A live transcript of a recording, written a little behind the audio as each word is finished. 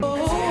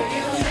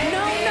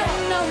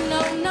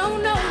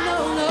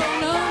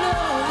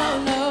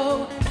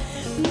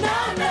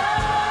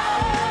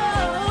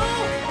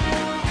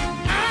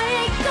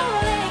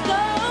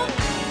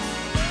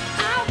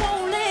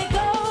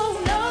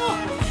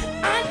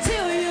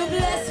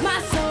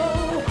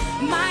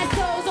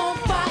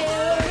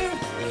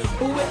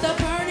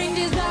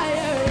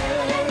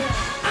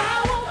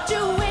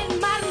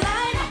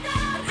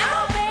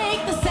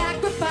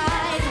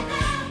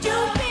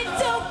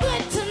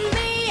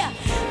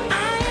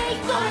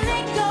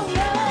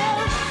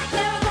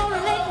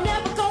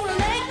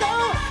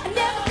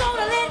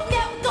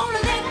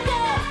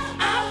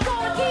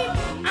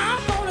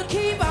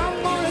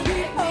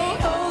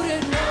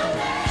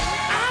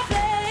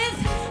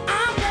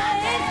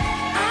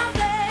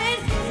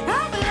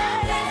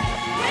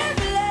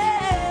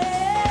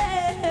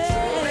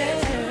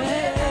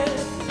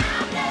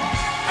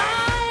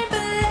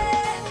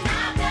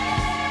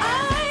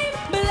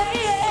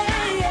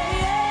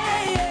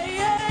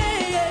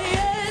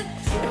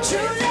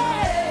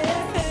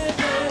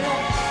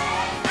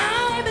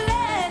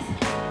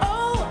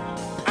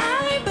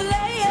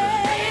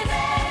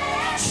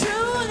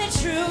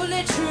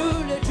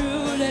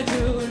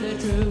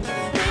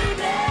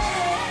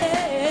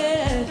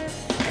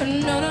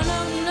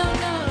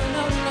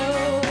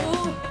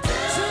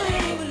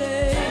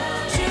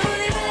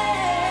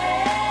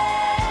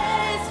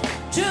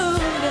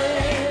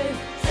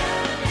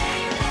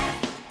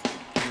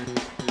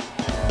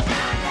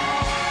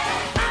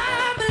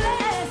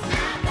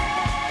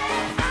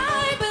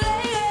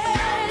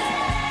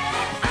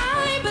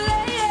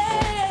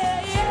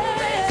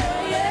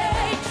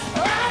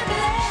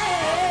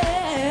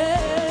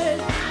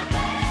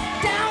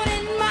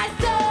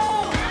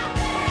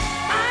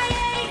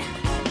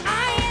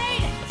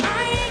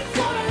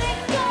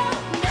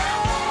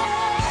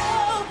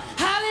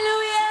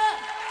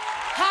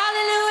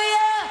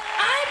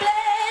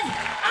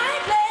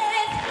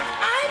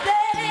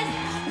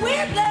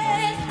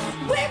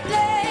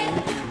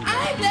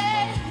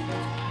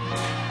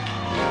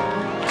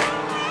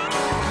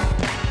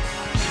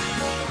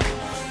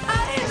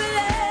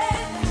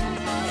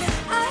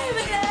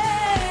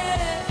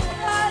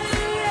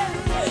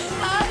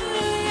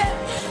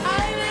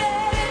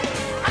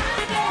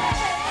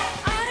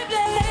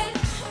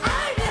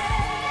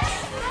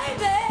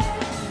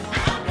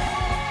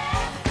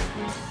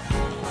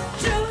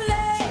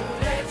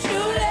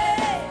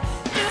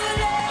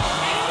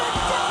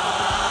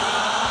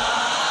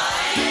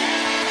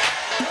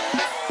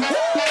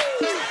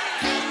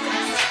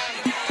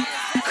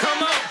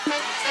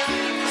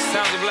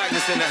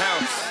blackness in the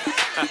house.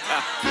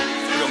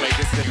 We gonna make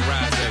this thing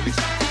rise, baby.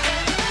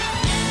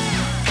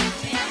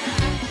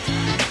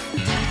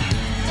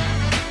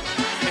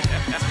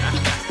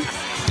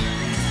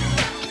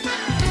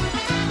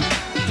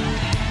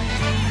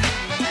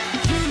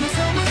 You're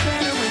so much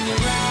better when you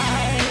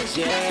rise,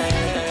 yeah.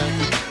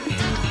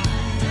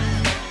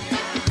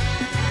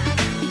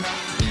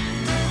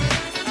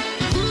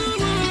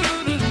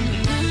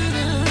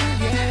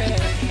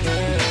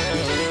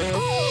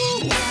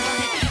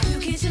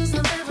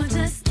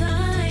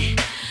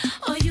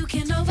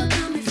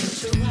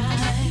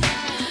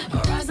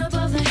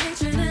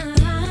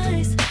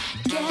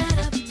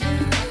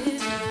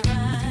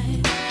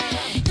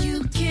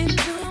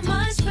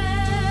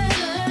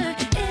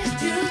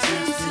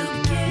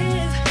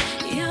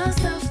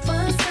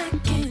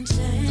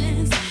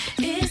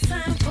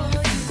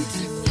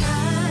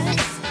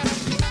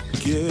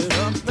 Get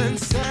up and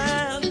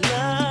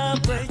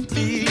celebrate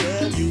the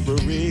air you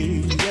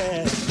breathe,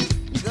 yeah.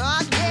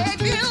 God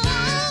gave you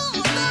all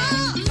the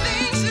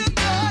things you're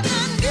gonna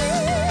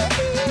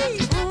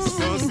need.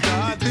 So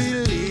start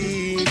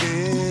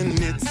believing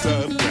it's a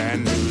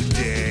brand new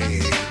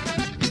day.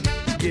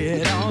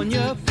 Get on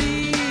your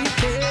feet,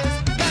 there's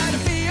gotta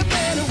be a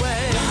better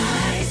way.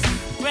 Rise,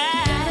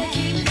 gotta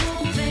keep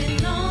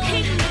moving on.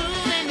 Keep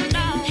moving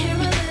on. Here a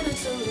little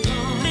too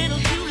long.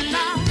 Little too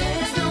long.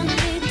 There's no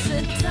need to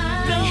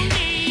die. No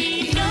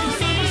need, no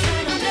need,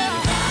 no.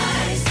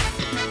 Rise,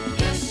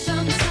 it's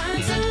your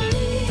time to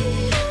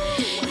lead.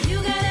 You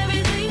got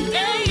everything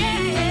you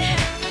need.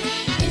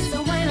 It's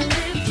the way to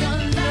live your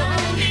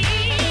life.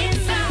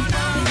 It's all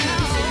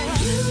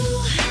you.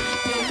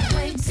 You've been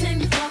waiting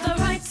for the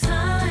right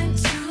time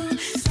to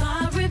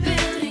start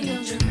rebuilding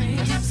your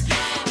dreams.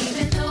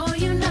 Even though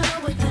you know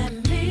what that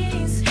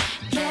means,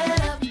 get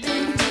up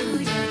and do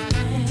your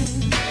thing.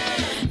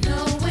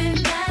 Knowing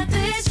that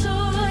this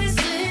choice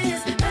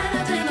is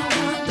better than the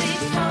one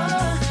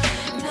before.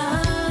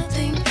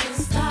 Nothing can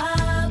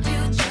stop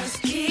you, just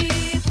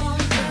keep on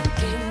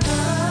looking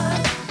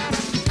up.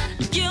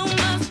 You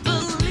must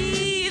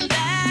believe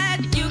that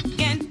you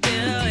can do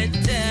it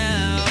too.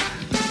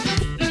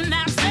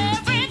 That's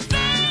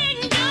everything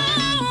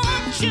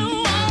you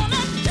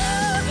wanna do.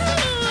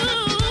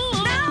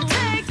 Now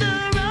take the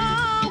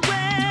road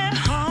where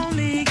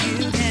only you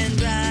can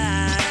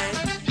drive.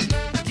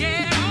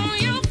 Get on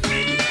your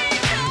feet,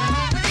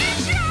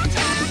 it's your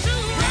time to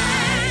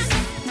rise.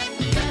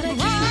 Gotta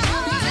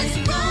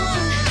keep on,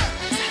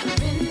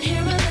 been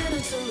here a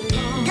little too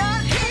long.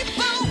 Gotta keep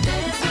on,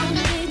 there's no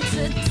need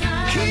to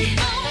die. Keep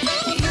on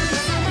moving.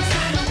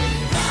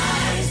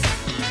 Rise,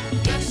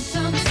 it's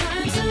your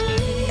time to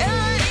lead.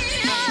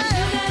 You got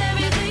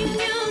everything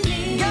you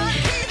need. Gotta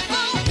keep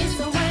on, it's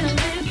the way to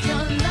live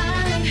your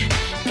life.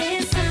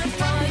 It's time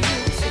for you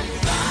to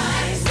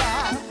rise.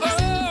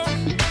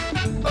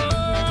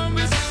 Oh,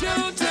 it's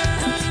your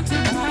time to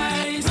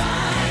rise.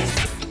 Rise.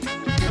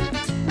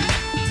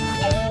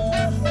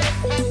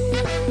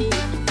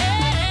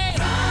 Hey,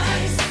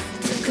 rise.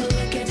 Take a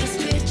look at this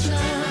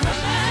picture.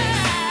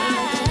 Rise.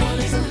 The one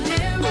is a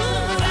mirror.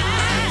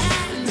 Rise.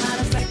 Not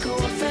a failure or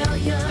a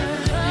failure.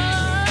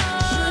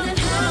 Shouldn't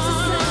have to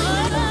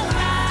say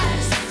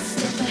rise.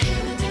 Step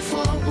ahead and move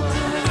forward.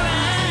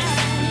 Rise.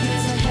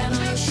 There's a head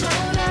on your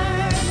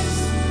shoulders.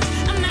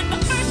 I'm not the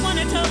first one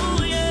to tell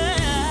you.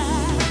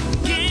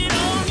 Get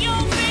on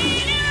your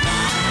feet and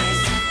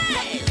rise.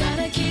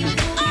 Gotta keep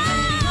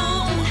moving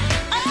on.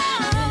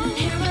 Been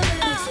here a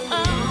little too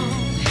long.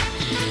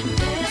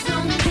 There's no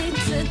need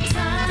to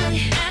die.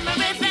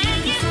 Everything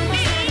you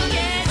need,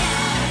 yeah.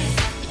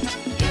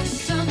 It's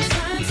your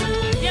time to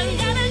lead. You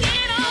gotta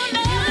get on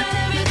up. You got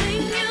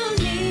everything you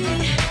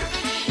need.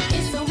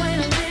 It's the way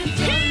to live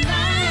your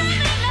life.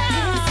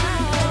 It's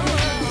time for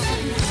you to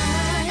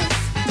rise.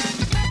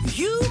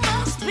 You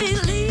must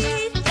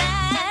believe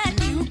that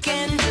you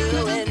can do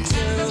it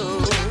too.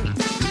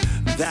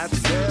 That's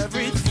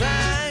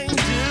everything.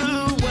 Do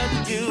what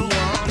you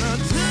wanna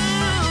do.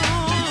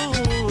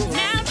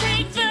 Now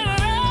take the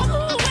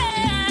road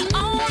where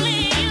only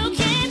you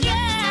can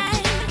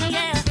drive.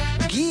 Yeah.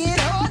 Get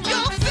on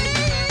your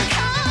feet,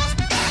 'cause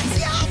it's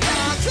your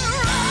time to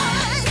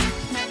rise.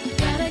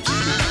 Gotta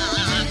keep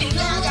moving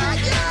on.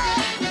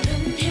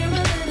 Been here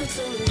a little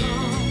too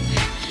long.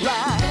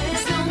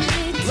 There's no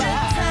need to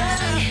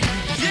die.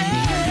 Keep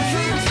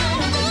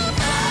on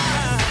moving.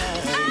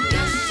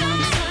 It's your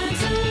time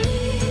to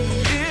lead.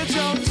 It's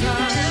your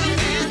time.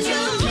 It's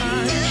your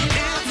time.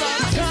 It's your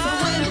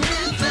time to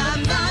live that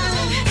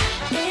life.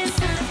 It's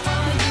time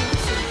for you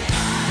to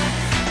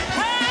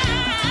rise.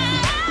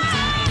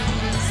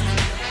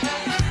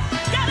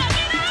 Gotta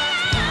get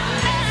on.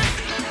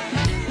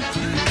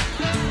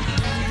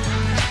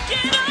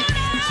 Get on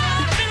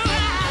up and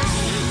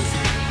rise.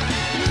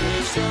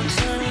 It's your time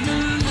to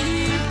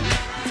lead.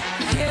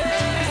 Yeah.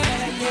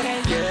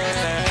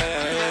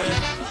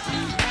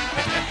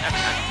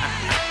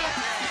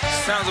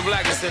 Sounds of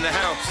blackness in the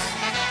house.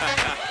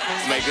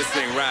 Let's make this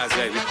thing rise,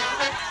 baby.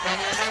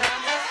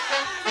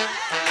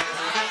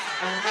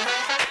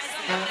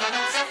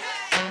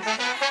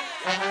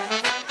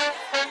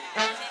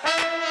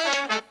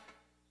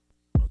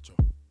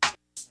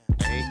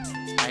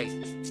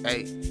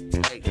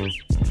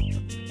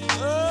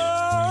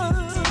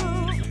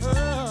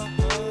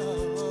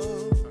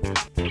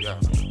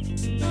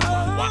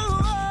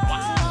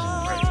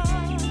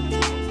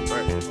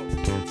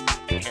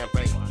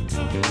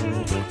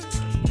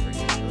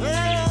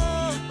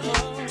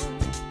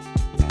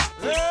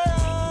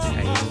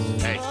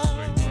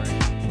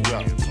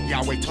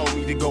 Yahweh told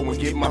me to go and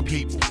get my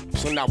people.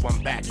 So now I'm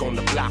back on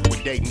the block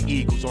with dating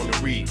eagles on the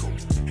Regal.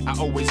 I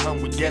always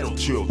hung with ghetto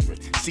children.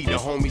 See the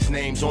homies'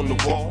 names on the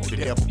wall, the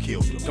devil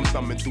killed them. Come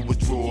thumbing through a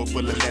drawer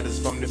full of letters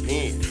from the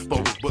pen.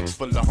 Photo books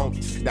full of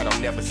homies that I'll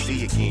never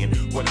see again.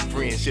 What a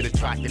friend, should've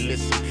tried to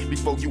listen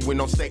before you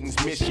went on Satan's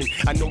mission.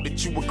 I know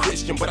that you a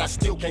Christian, but I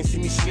still can't see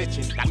me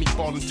snitching. Got me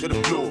falling to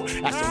the floor,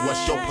 asking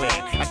what's your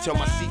plan. I tell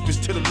my secrets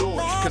to the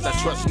Lord, cause I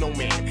trust no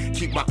man.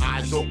 Keep my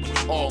eyes open,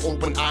 all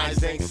open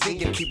eyes ain't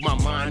seeing. Keep my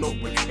mind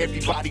open,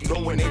 everybody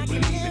knowing they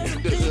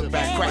believing. The hood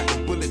back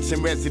cracking, bullets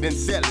and residents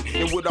selling.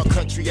 And with our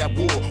country at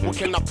war, what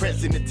can our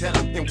president tell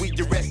him? And we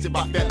arrested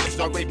by fellas,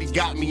 already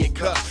got me in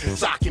cuffs,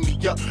 socking me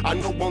up. I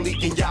know only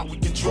in y'all we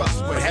can trust,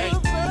 but hey,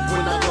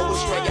 when I go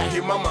astray, I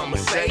hear my mama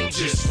say,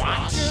 just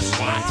watch,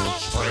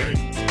 pray,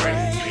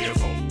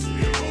 live on.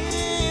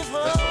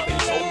 That's what they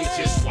told me,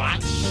 just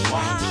watch,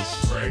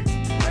 pray,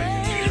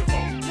 live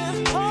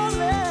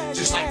on.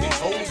 Just like they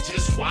told me,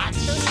 just watch,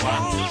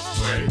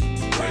 pray,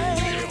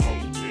 live on.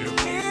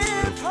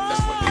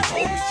 That's what they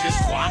told me,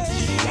 just watch,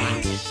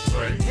 pray.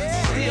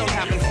 Still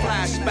having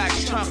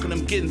flashbacks, chunking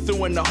them, getting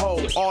through in the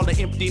hole. All the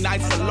empty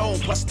nights alone,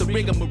 plus the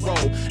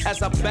rigmarole.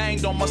 As I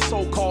banged on my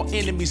so-called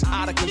enemies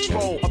out of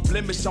control. A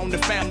blemish on the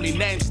family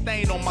name,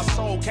 stain on my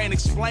soul. Can't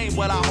explain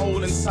what I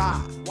hold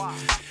inside.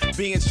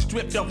 Being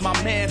stripped of my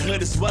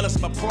manhood as well as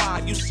my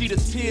pride. You see the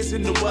tears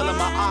in the well of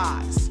my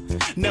eyes.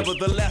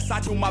 Nevertheless, I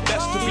do my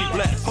best to be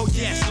blessed. Oh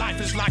yes, life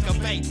is like a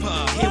vapor.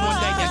 Here one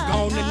day they're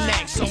gone the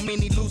next. So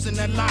many losing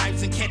their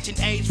lives and catching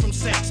AIDS from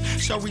sex.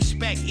 Show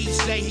respect each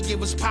day, he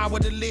give us power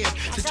to live.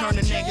 To turn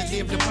the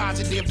negative to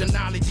positive, the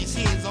knowledge is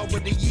his. Over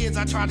the years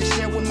I try to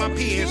share with my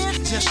peers.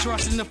 Just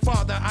trust in the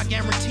Father, I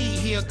guarantee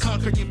he'll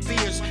conquer your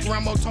fears.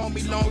 Grandma told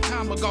me long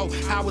time ago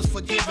I was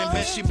forgiven.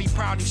 Bet she'd be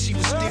proud if she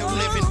was still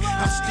living.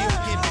 I'm still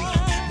giving.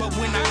 But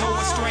when I go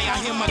astray, I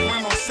hear my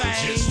grandma say,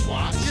 just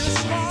watch,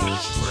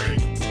 pray,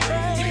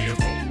 live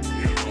on.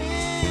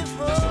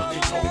 That's what they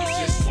told me,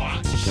 just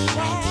watch,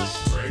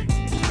 pray,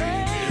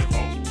 live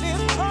on.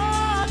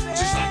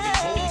 Just like they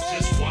told me,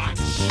 just watch,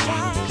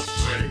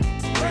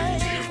 pray,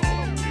 live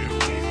on.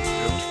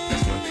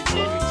 That's what they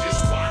told me,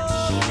 just watch,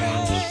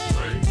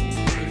 pray.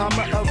 I'm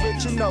an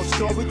original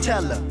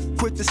storyteller.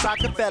 Quick to sock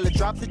a fella,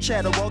 drop the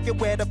cheddar, won't get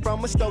wetter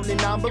from a stolen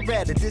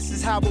non-beretta. This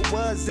is how it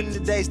was in the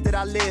days that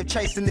I lived,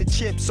 chasing the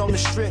chips on the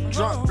strip,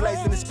 drunk,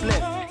 blazing the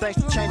split. Thanks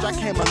to change, I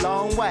came a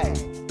long way.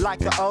 Like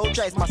the old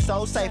J's, my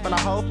soul safe and I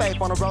hold faith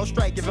on the road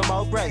straight, give him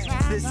more grace.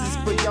 This is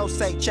for your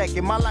sake, check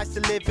it. My life's to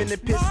live in the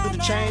pistol. The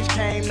change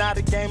came, now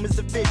the game is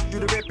a fish. Do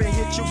the rip and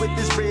hit you with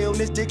this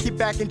realness. Dick you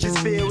back and just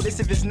feel this.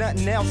 If it's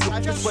nothing else,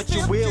 life is what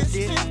you will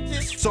get.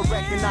 So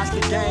recognize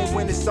the game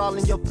when it's all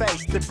in your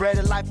face. The bread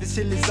of life is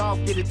till it's off,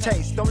 get a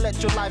taste. Don't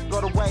let your life go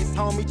to waste,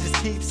 homie, just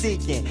keep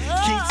seeking.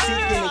 Keep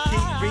seeking and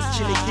keep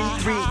reaching and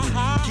keep reading.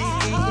 Keep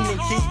eating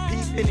and keep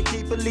peeping and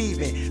keep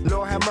believing.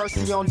 Lord have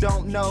mercy on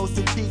don't knows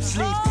who keep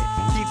sleeping.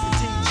 Keep the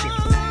teaching.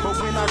 But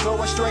when I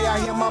go astray, I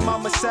hear my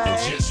mama say,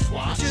 just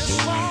watch,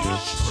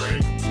 pray,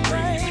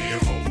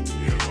 live on.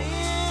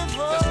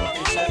 That's what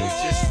they told me,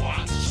 just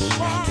watch,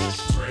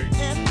 pray,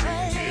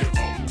 live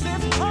on.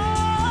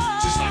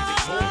 Just like they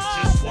told me,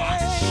 just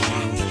watch,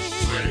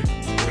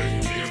 pray,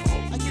 live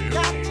on.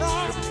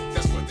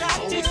 That's what they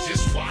told me,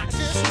 just watch,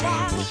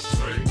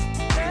 pray,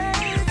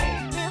 live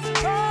on.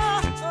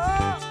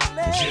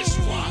 Just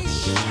watch,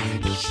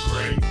 pray,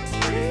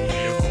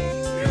 live on.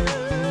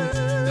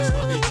 That's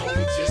what they told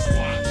me, just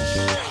watch,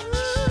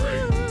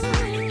 pray,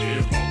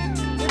 live on.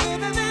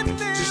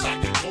 Just like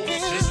they told me,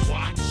 just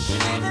watch,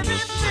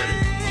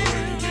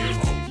 pray, live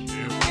on.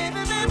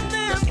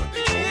 That's what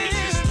they told me,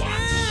 just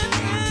watch,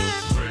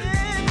 pray,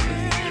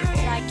 live on.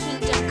 Thy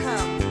kingdom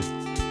come,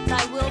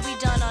 thy will be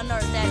done on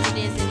earth as it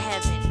is in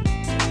heaven.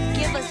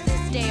 Give us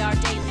this day our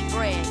daily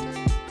bread.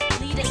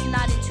 Lead us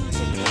not into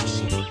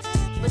temptation,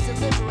 but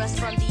deliver us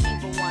from the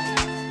evil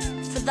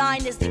one. For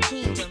thine is the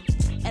kingdom,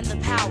 and the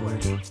power,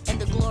 and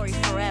the glory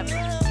forever.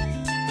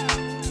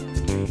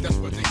 That's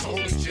what they told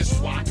me,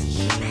 just watch,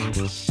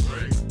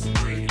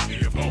 pray,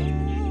 live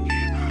on.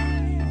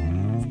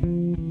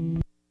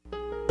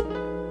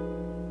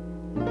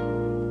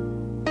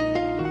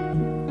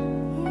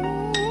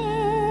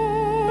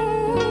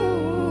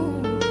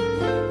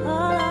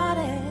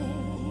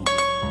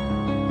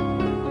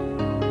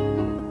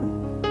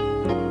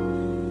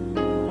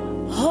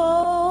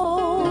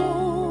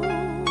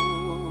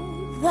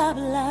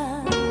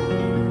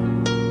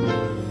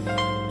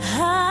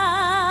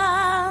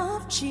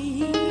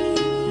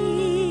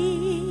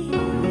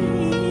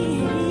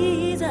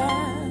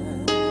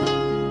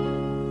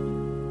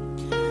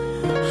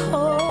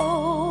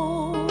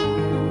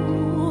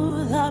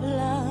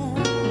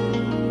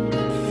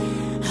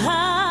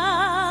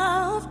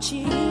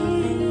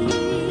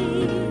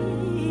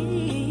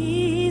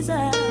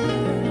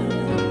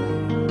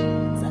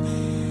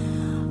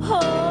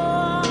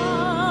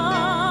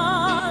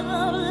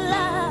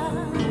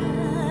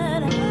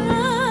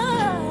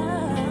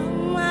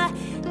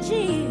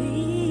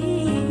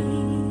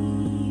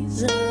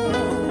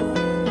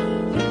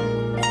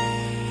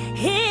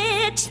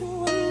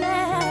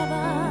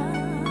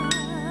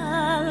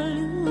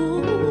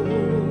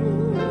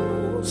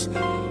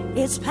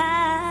 its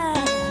power.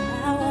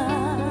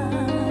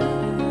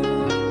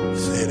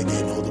 Say it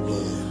again, oh the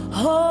blood.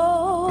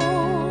 Oh,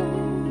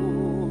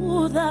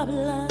 the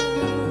blood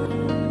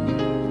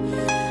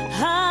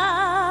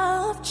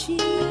of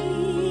Jesus.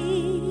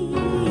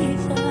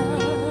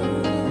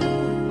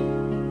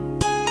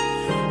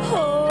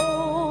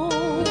 Oh,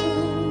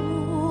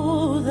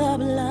 the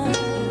blood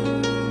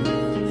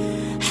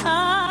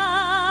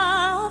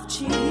of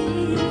Jesus.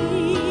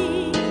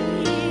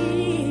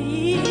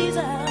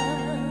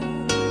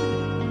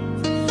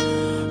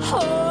 Oh,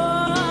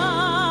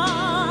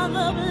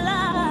 the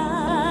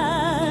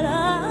blood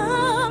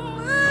of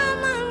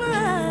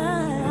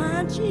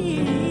my Jesus.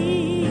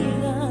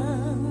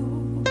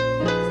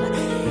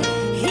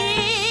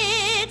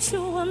 It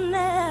will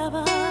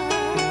never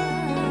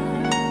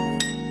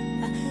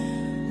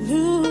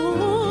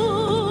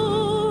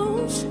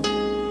lose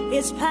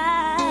its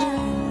power.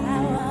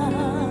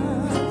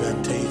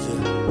 Fantasia,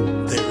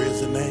 there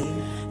is a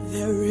name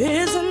There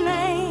is a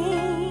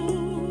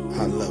name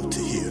I love to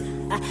hear.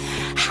 I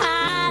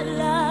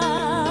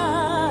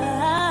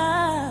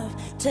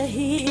love to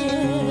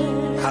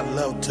hear. I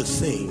love to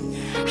sing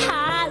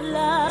I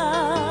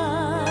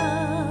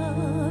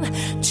love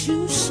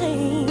to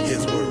sing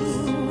his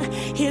word.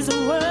 His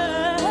word.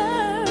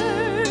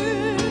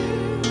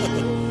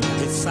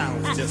 It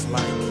sounds just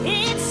like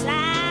It sounds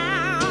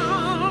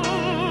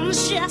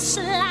just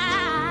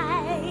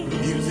like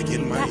music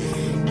in my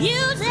ear.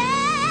 music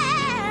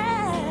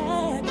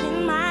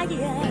in my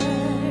ear.